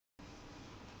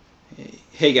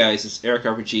Hey guys, it's Eric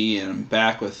RPG, and I'm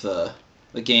back with the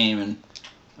game, and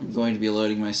I'm going to be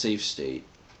loading my save state.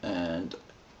 And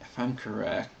if I'm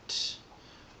correct,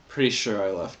 pretty sure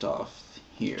I left off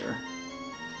here.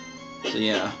 So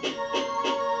yeah,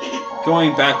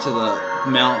 going back to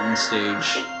the mountain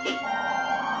stage,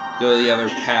 go to the other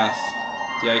path,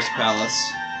 the Ice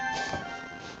Palace.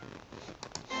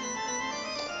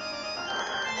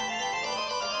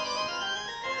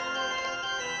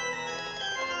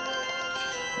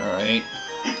 Alright.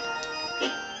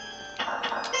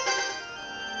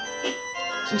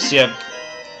 So you see I've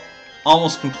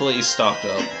almost completely stocked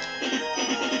up.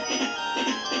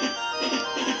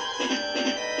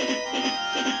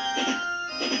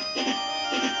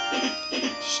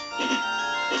 Just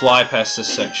fly past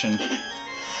this section.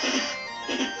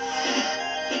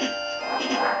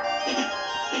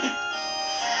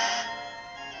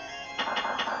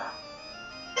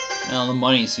 Now the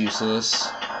money's useless.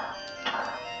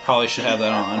 Probably should have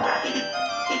that on.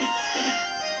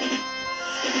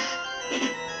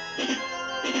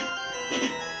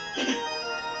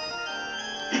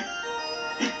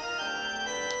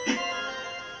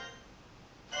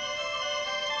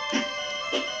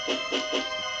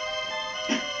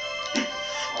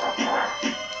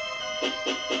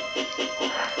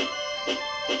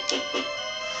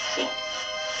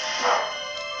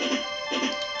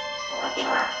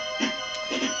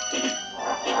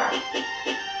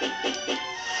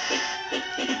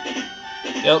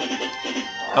 Yep,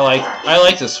 I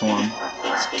like this form.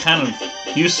 It's kind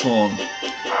of useful and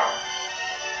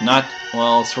not,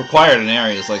 well, it's required in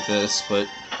areas like this, but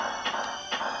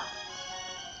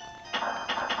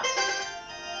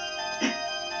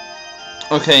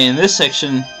okay, in this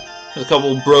section there's a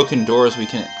couple broken doors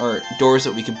doors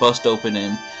that we can bust open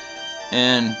in,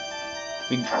 and if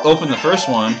we open the first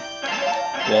one,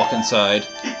 walk inside,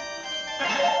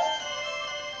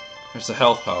 there's a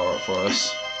health power up for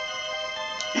us.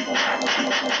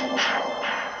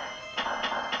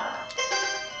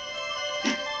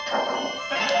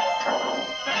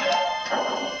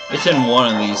 It's in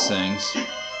one of these things.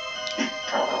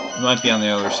 It might be on the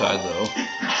other side though.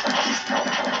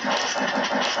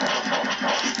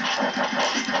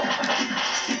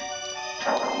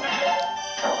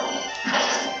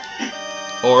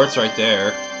 Or it's right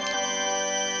there.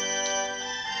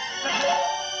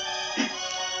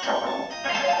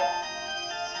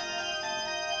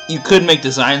 You could make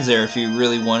designs there if you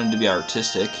really wanted to be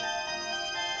artistic.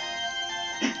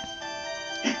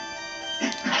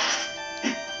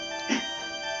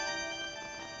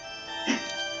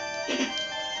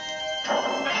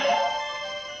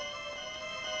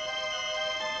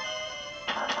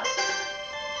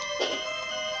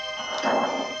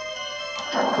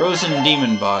 Frozen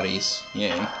demon bodies.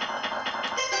 Yay.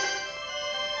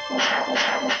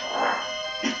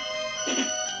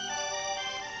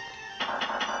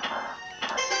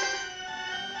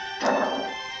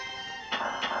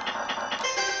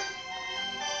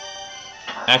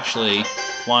 Actually,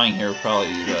 flying here would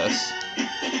probably be best.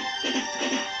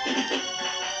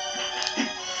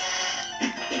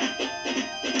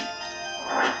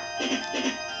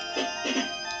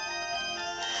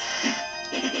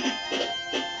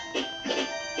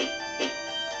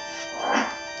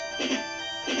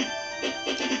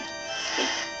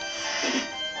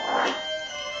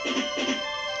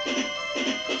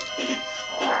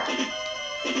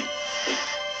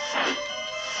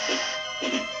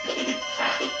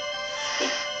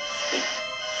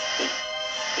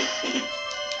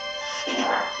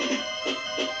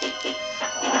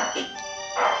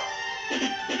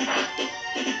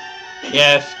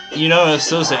 Yeah, if you notice,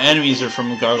 those enemies are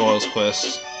from Gargoyle's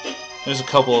Quest. There's a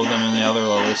couple of them in the other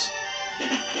levels.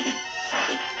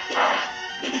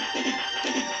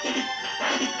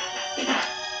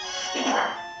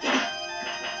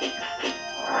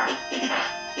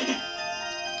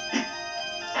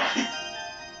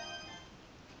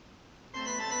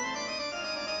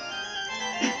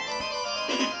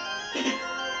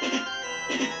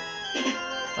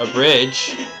 A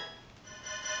bridge?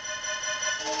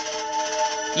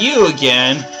 You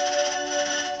again?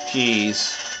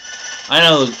 Jeez. I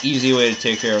know the easy way to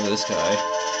take care of this guy.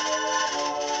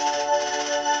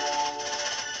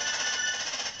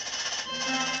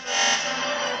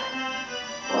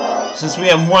 Since we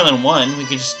have more than one, we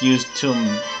could just use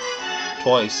them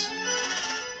twice.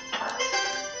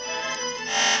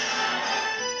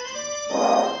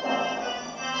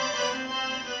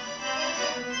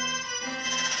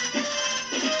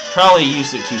 Probably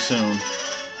used it too soon.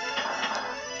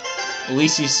 At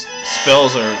least these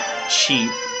spells are cheap.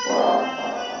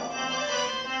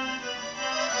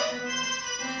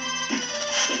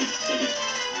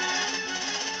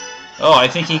 Oh, I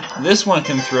think this one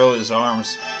can throw his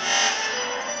arms.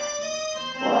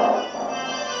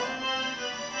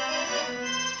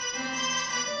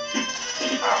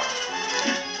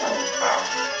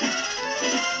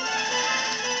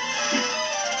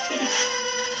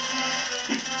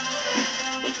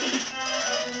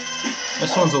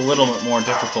 This one's a little bit more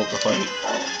difficult to fight.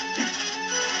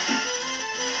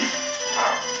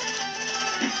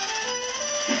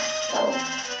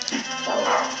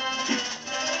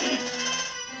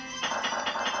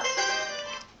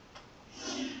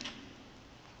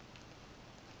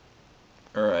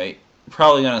 Alright,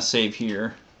 probably gonna save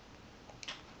here.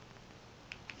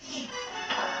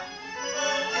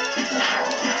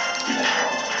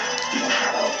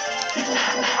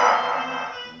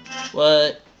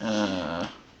 What?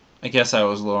 I guess I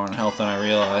was lower on health than I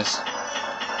realized.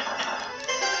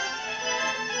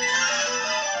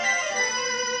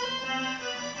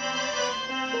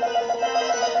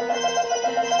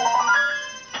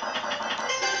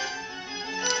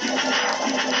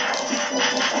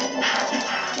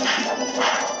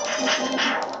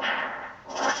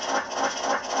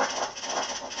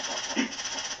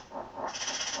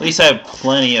 At least I have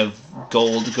plenty of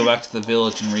gold to go back to the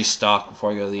village and restock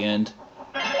before I go to the end.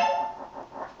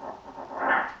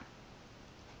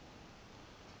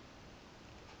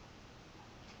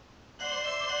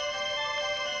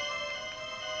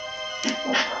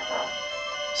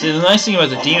 See, the nice thing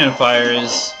about the demon fire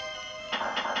is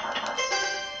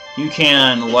you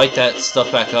can light that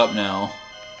stuff back up now.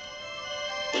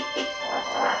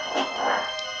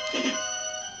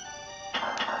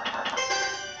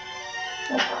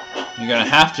 You're gonna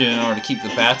have to in order to keep the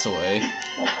bats away,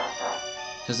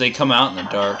 because they come out in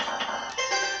the dark.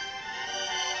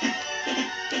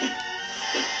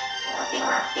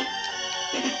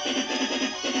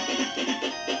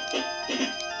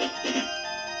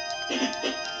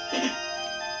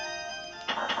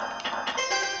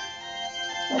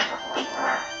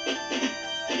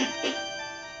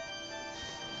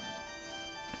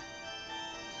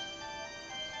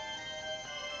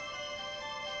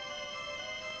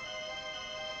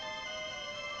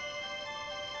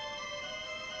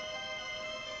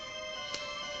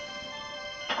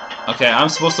 Okay, I'm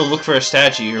supposed to look for a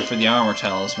statue here for the armor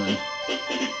talisman.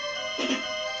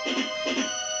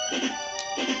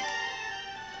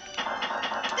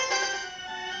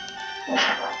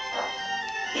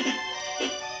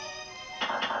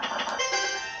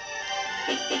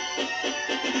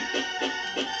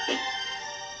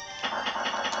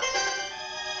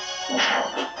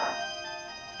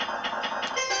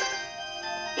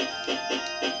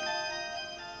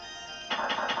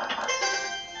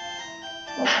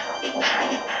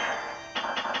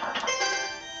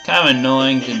 Kind of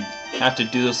annoying to have to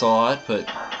do this a lot, but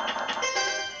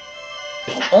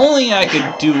if only I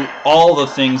could do all the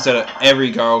things that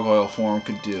every gargoyle form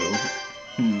could do.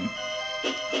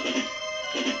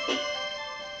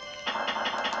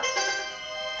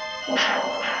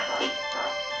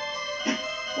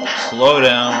 Slow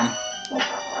down.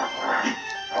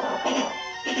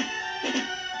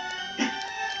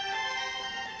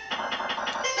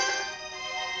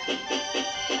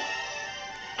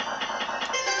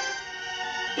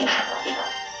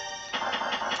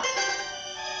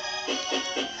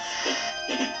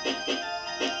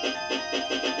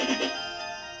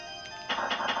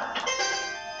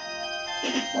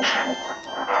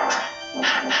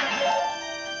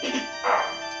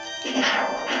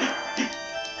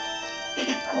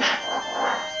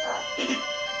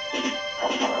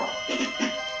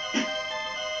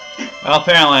 Well,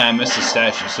 apparently I missed a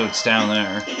statue, so it's down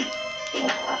there.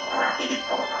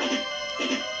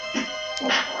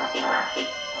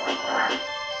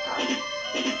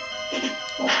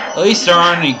 At least there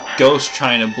aren't any ghosts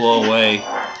trying to blow away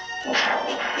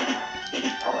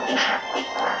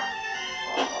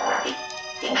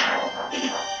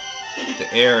the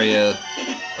area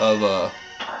of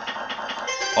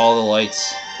all the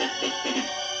lights.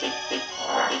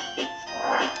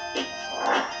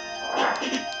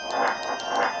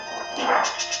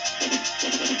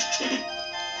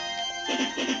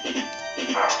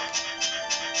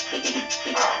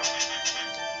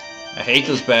 I hate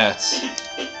those bats.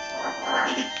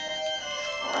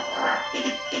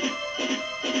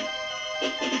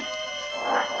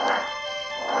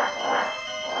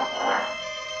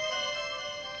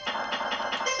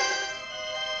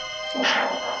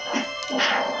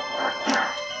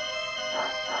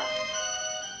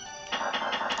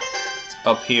 It's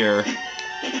up here.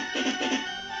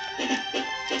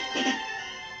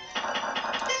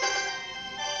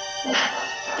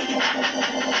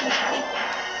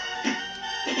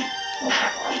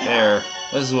 There.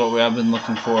 This is what I've been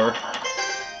looking for.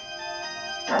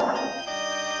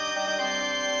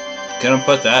 Gonna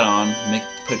put that on,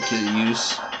 put it to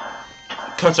use.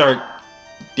 Cuts our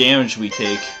damage we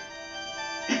take.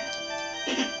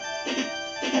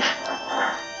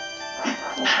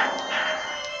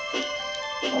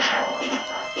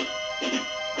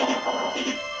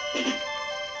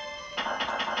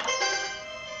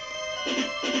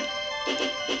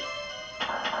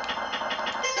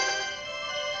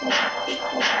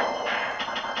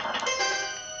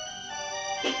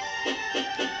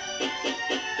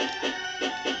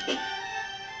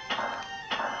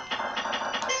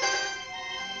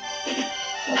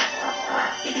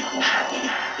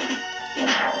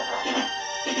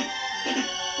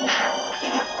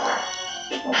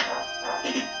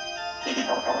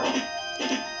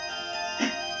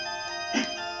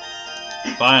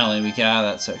 Finally, we get out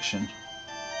of that section.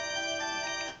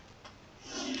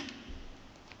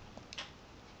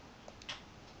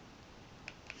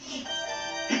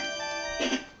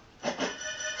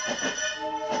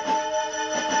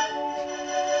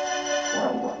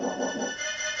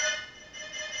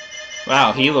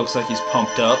 Wow, he looks like he's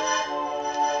pumped up.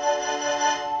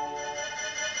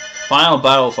 Final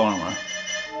battle with armor.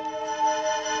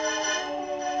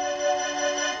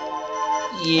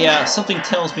 Yeah, something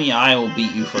tells me I will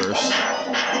beat you first.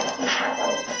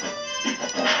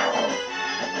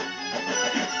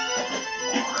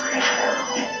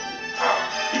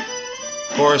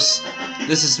 Of course,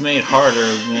 this is made harder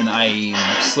when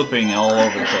I'm slipping all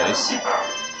over the place.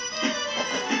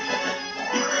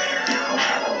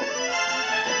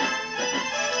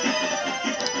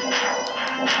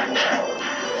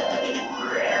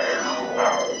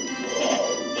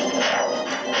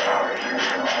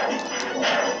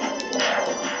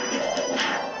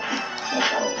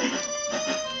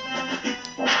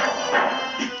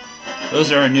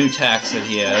 Those are new attacks that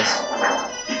he has.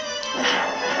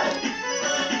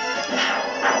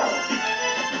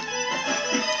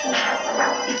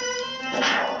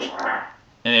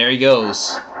 And there he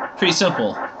goes. Pretty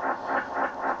simple.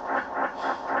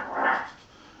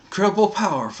 Incredible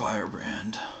power,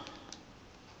 Firebrand.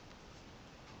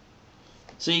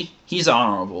 See? He's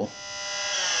honorable.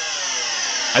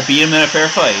 I beat him in a fair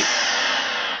fight.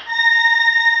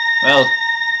 Well,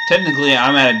 technically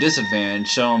I'm at a disadvantage,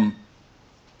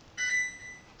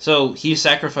 so he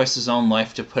sacrificed his own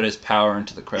life to put his power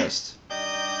into the Crest.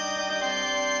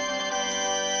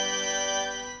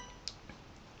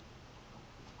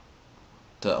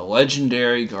 The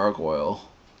legendary gargoyle.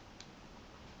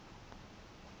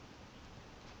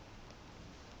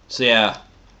 So yeah,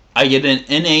 I get an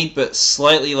innate but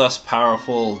slightly less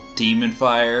powerful demon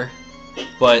fire,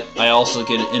 but I also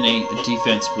get an innate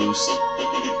defense boost.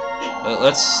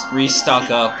 Let's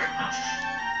restock up.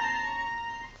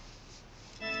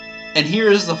 And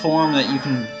here is the form that you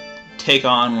can take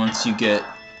on once you get...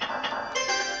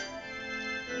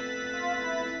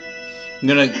 I'm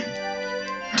gonna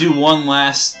do one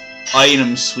last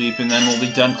item sweep and then we'll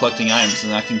be done collecting items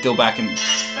and I can go back and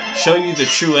show you the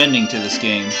true ending to this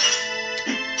game.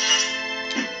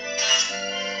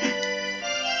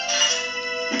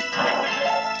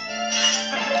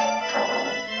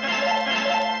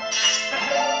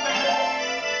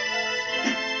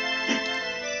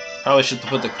 Probably should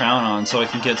put the crown on so I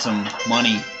can get some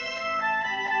money.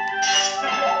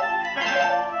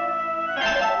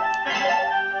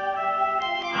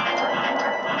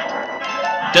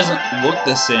 It doesn't look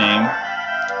the same,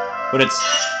 but it's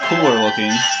cooler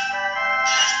looking.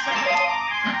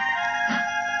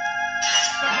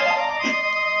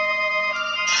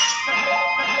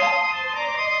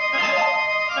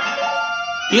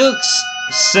 He looks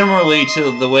similarly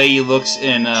to the way he looks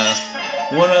in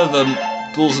one of the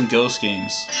Ghouls and Ghosts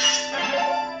games,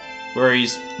 where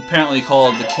he's apparently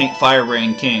called the King,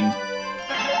 Firebrand King.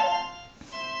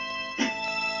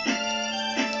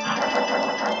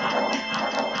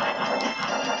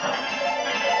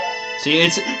 See,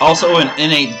 it's also an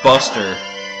innate buster.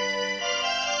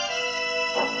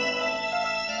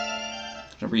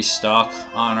 Gonna restock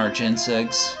on our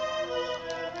Gensegs.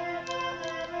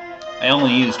 I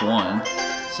only used one,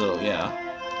 so yeah.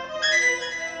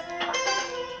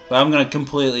 But I'm gonna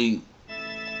completely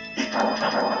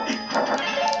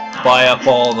buy up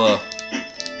all the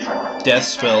death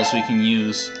spells we can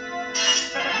use.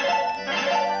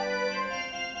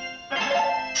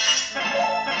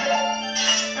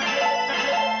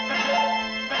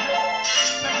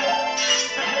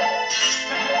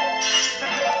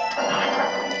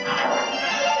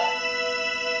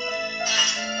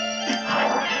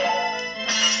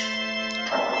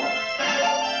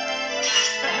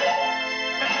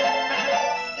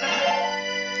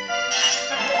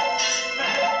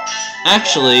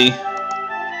 Actually,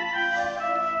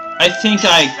 I think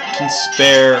I can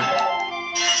spare...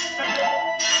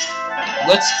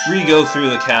 Let's re-go through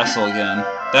the castle again.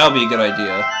 That would be a good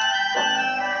idea.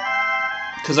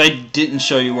 Because I didn't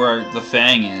show you where the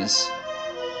Fang is.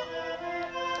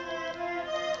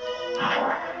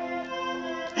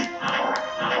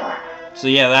 So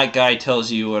yeah, that guy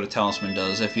tells you what a talisman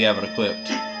does if you have it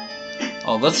equipped.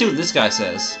 Oh, let's see what this guy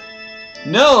says.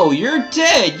 No, you're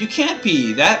dead! You can't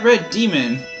be! That red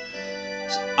demon...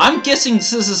 I'm guessing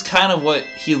this is kind of what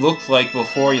he looked like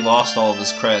before he lost all of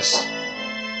his crest.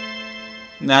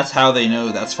 And that's how they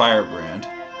know that's Firebrand.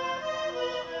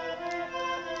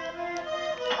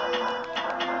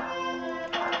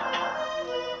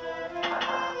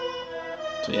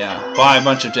 So yeah, buy a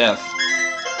bunch of death.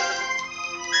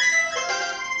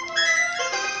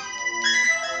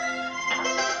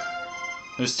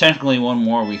 There's technically one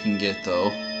more we can get,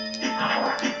 though.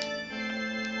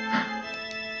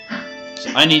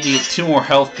 So I need to get 2 more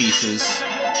health pieces,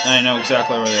 and I know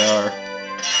exactly where they are.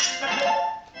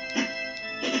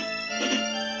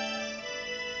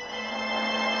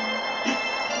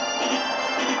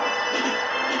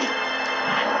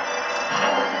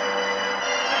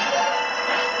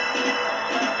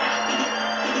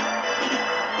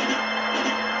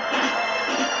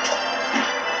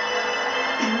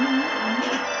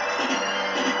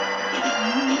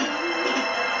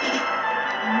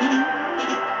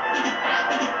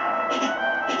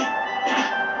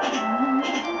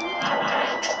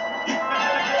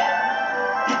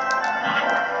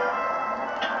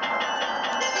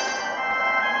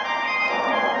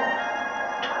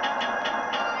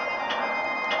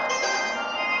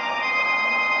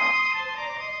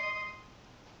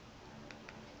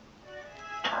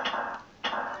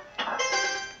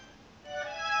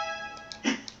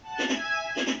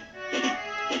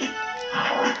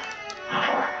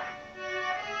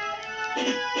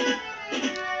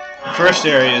 First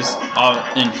area is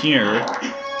in here.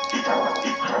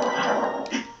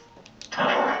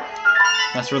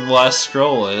 That's where the last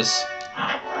scroll is.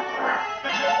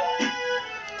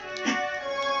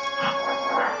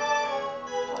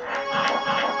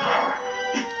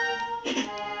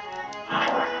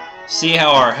 See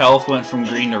how our health went from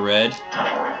green to red?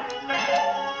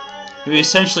 We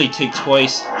essentially take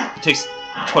twice. It takes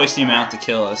twice the amount to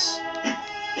kill us.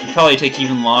 It'd probably take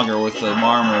even longer with the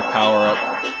armor power up.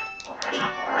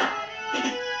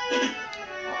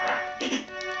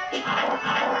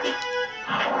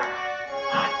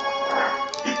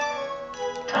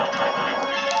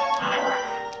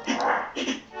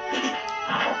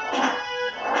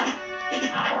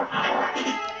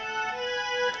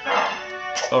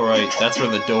 Oh right, that's where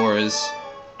the door is.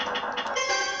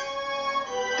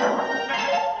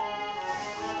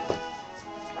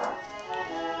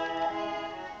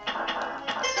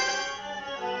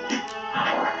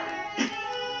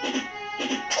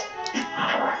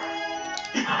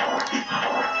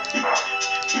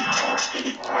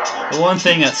 The one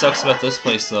thing that sucks about this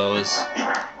place, though, is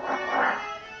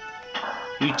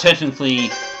you technically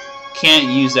can't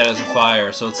use that as a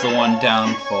fire, so it's the one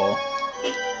downfall.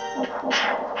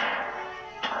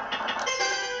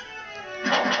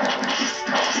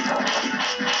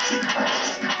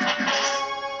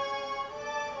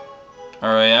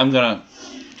 Alright,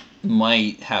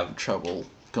 might have trouble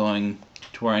going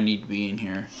to where I need to be in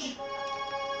here.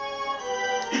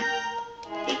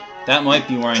 That might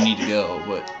be where I need to go,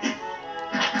 but...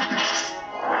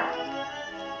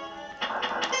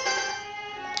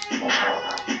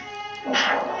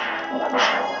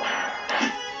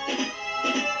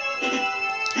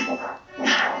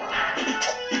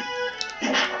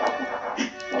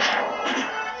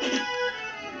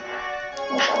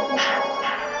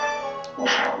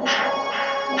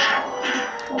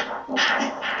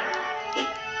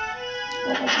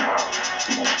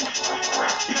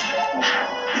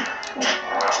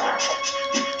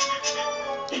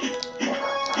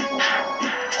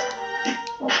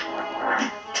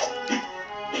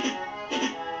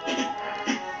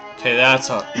 Okay, that's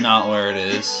not where it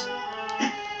is.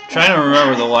 I'm trying to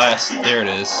remember the last... There it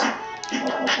is.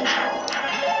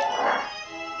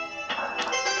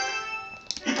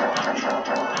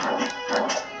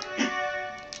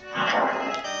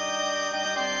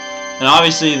 And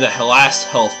obviously the last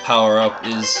health power-up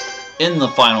is in the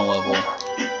final level.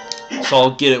 So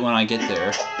I'll get it when I get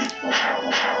there.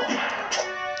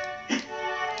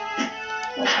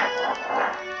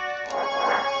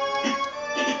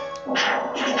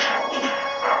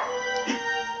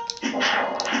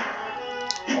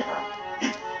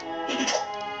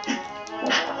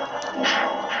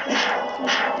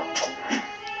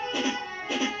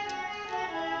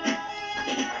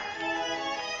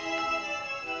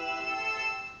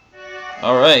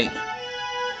 Alright.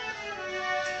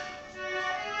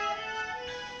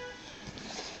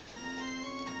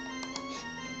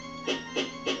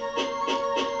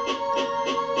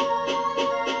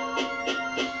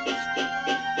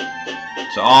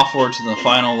 So offward to the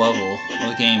final level of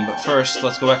the game, but first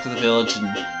let's go back to the village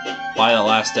and buy that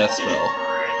last death spell.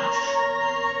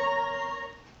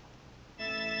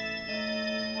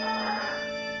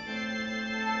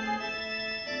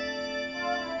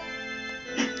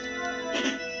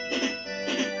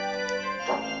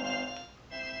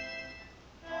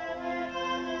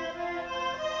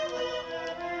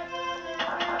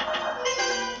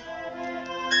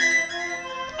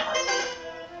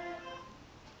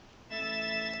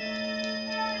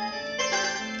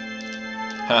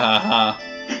 Ha ha ha.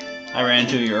 I ran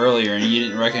into you earlier and you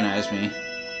didn't recognize me.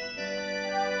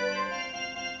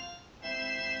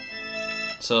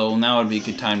 So now would be a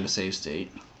good time to save state.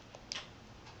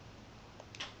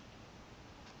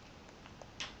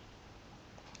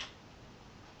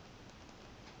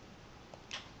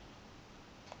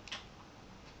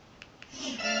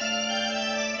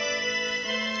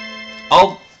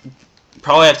 I'll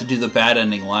probably have to do the bad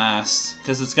ending last,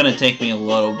 because it's going to take me a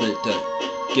little bit to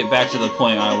get back to the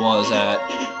point I was at.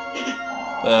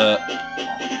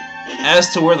 As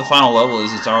to where the final level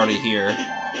is, it's already here,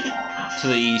 to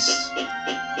the east.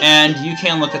 And you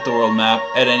can look at the world map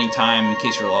at any time in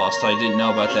case you're lost. I didn't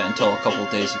know about that until a couple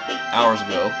of hours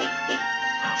ago.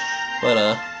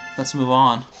 But, let's move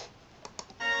on.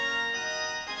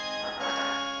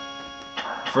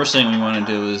 First thing we want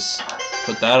to do is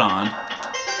put that on.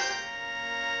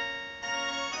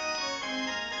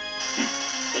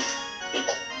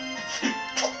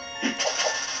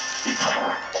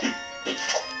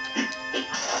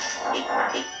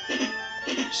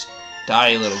 Just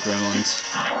die, little gremlins.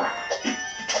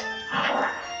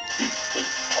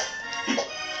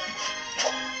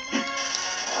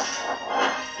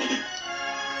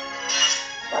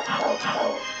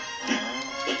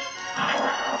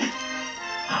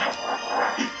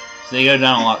 So they go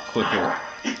down a lot quicker.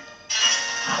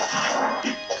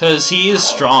 Because he is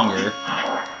stronger.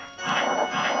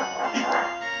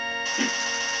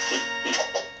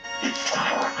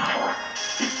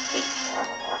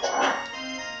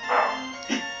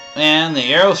 And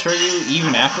the arrows hurt you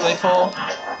even after they fall?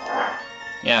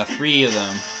 Yeah, 3 of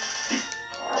them.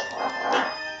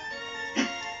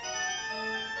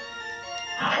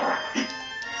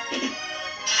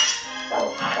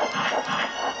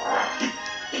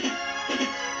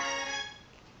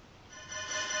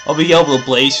 I'll be able to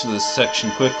blaze through this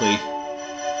section quickly.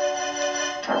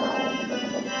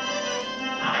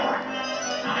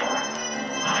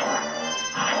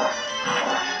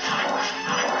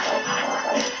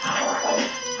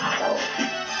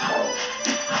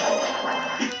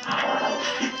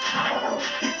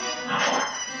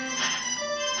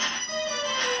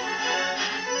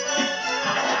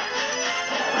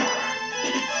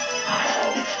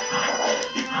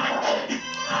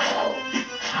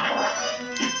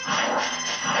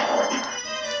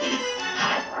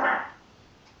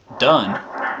 Done.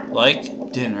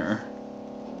 Like dinner.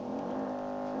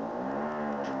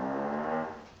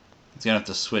 He's gonna have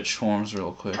to switch forms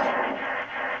real quick.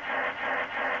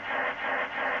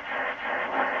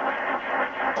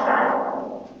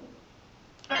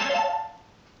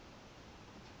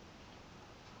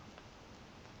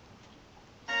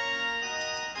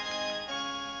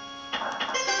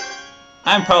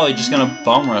 I'm probably just gonna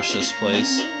bum rush this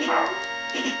place.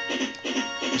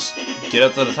 Just get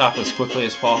up to the top as quickly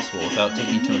as possible without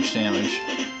taking too much damage.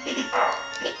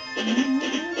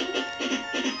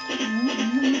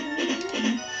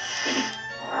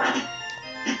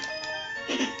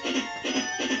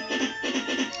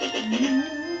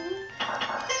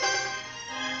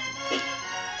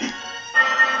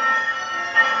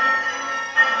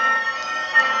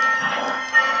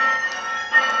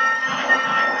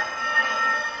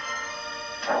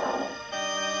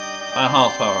 Final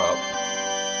health power up.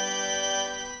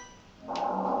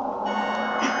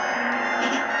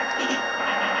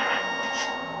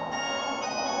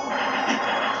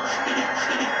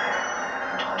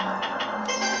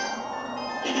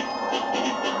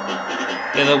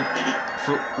 Yeah,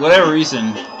 for whatever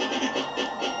reason,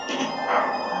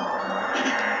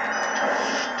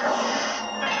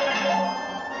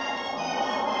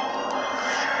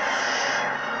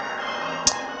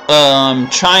 I'm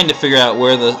trying to figure out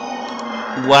where the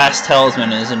last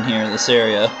talisman is in here, this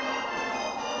area.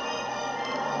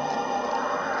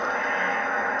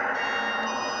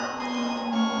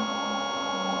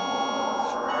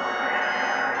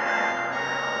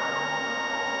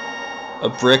 A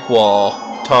brick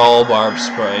wall, tall barbed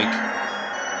spike.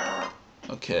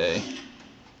 Okay.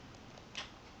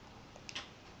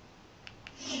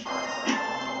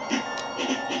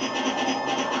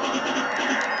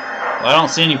 Well, I don't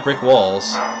see any brick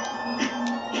walls.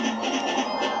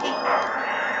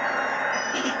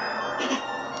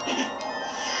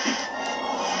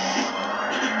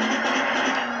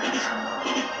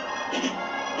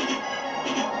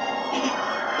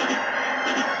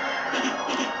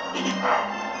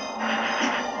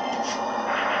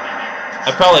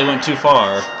 I probably went too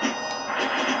far.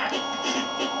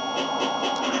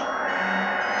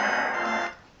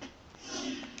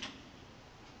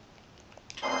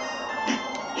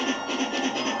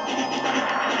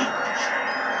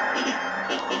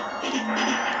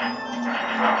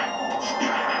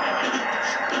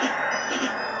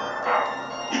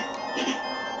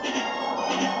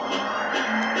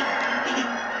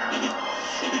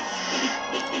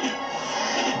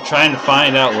 I'm trying to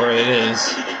find out where it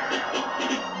is.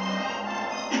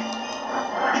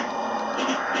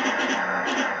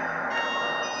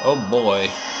 Oh boy,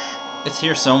 it's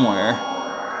here somewhere.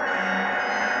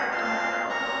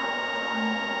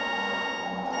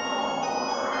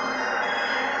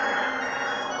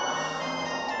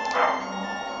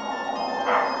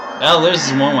 Well,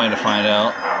 there's one way to find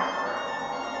out.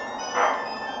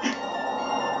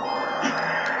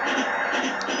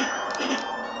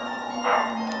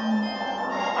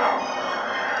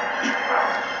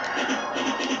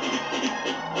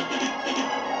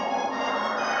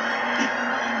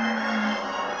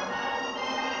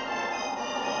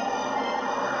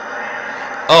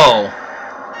 Oh,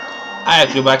 I have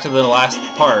to go back to the last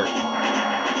part.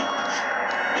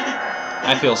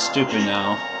 I feel stupid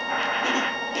now.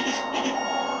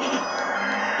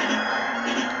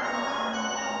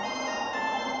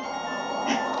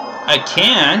 I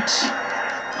can't?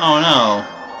 Oh no.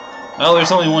 Well,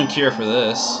 there's only one cure for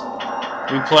this.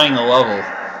 Replaying the level.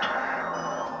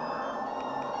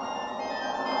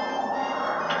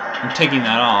 I'm taking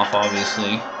that off,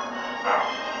 obviously.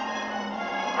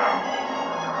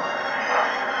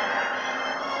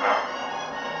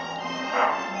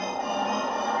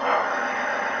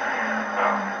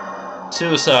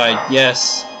 Suicide,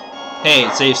 yes. Hey,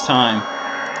 it saves time.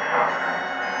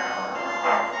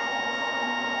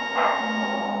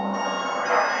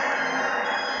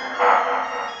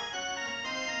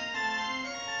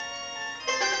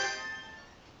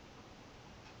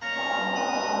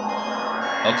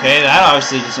 Okay, that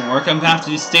obviously doesn't work. I'm gonna have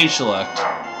to do stage select.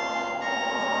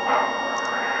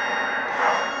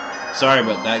 Sorry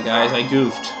about that, guys. I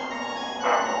goofed.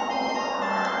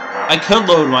 I could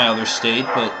load my other state,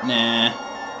 but nah.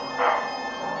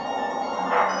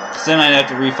 Because then I'd have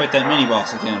to refight that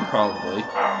mini-boss again, probably.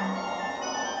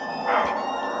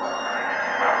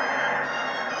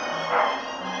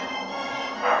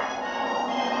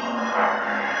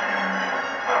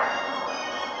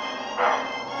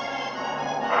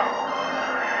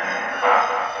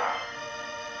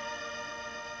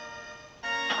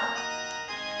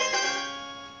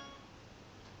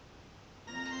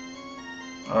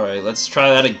 Alright, let's try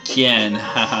that again.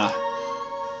 Haha.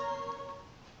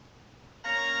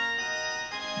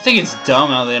 I think it's dumb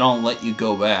how they don't let you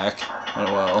go back.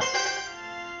 Oh well.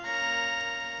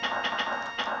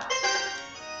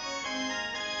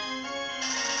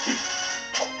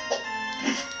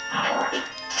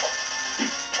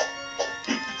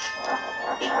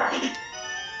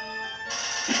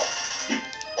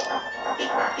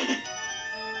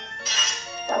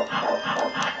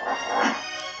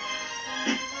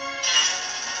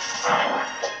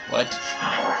 What?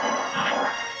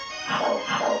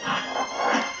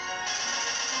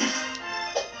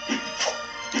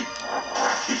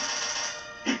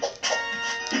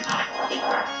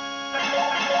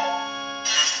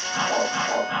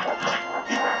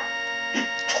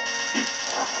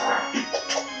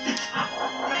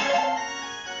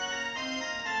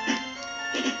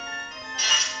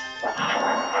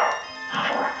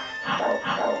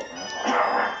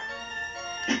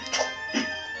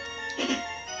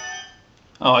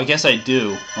 Oh, I guess I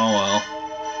do. Oh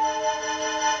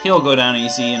well. He'll go down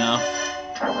easy enough.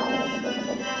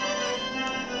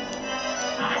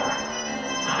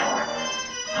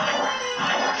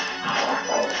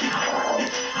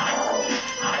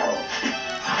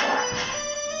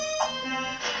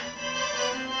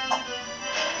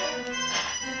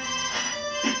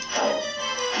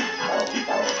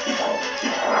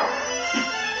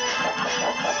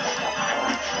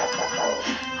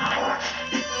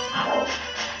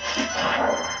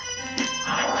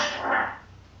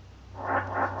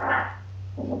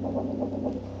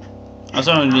 I was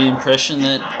under the impression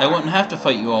that I wouldn't have to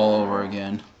fight you all over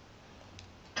again.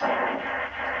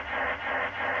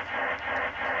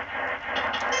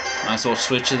 as well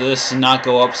switch to this and not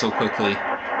go up so quickly.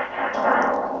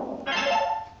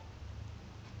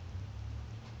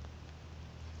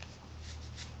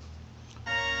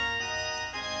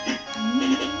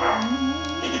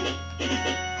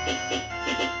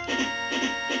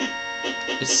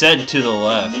 It said to the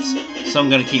left, so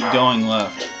I'm gonna keep going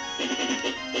left.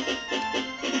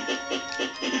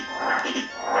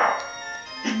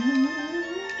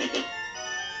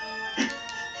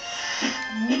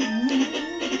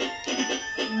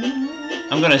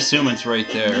 I'm gonna assume it's right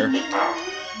there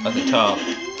at the top.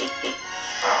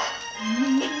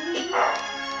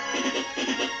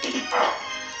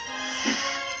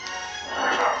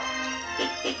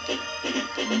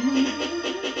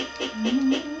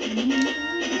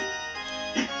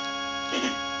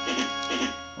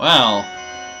 Wow,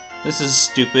 this is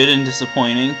stupid and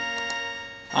disappointing.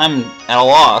 I'm at a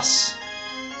loss.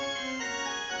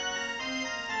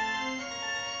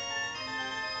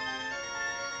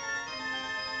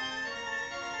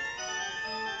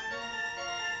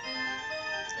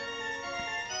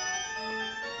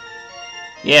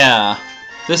 Yeah,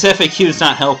 this FAQ is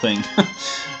not helping.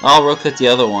 I'll look at the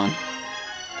other one.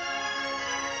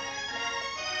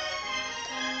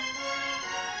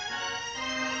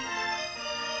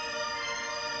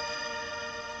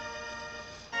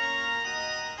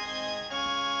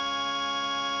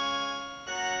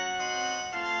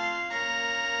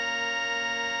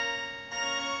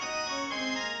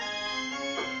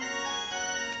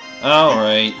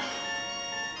 Alright.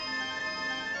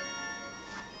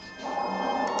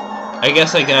 I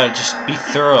guess I gotta just be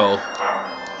thorough.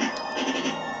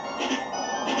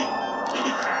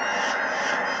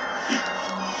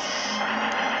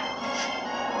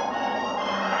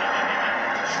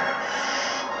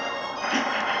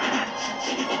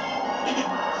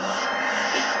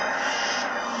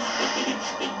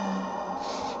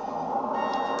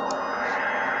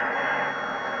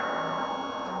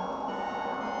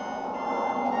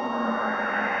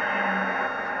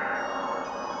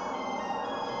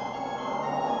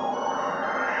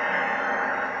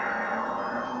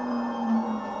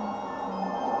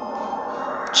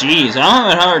 Jeez, I'm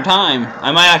having a hard time.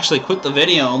 I might actually quit the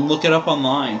video and look it up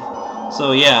online.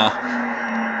 So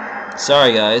yeah.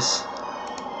 Sorry guys.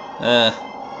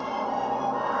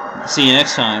 See you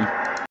next time.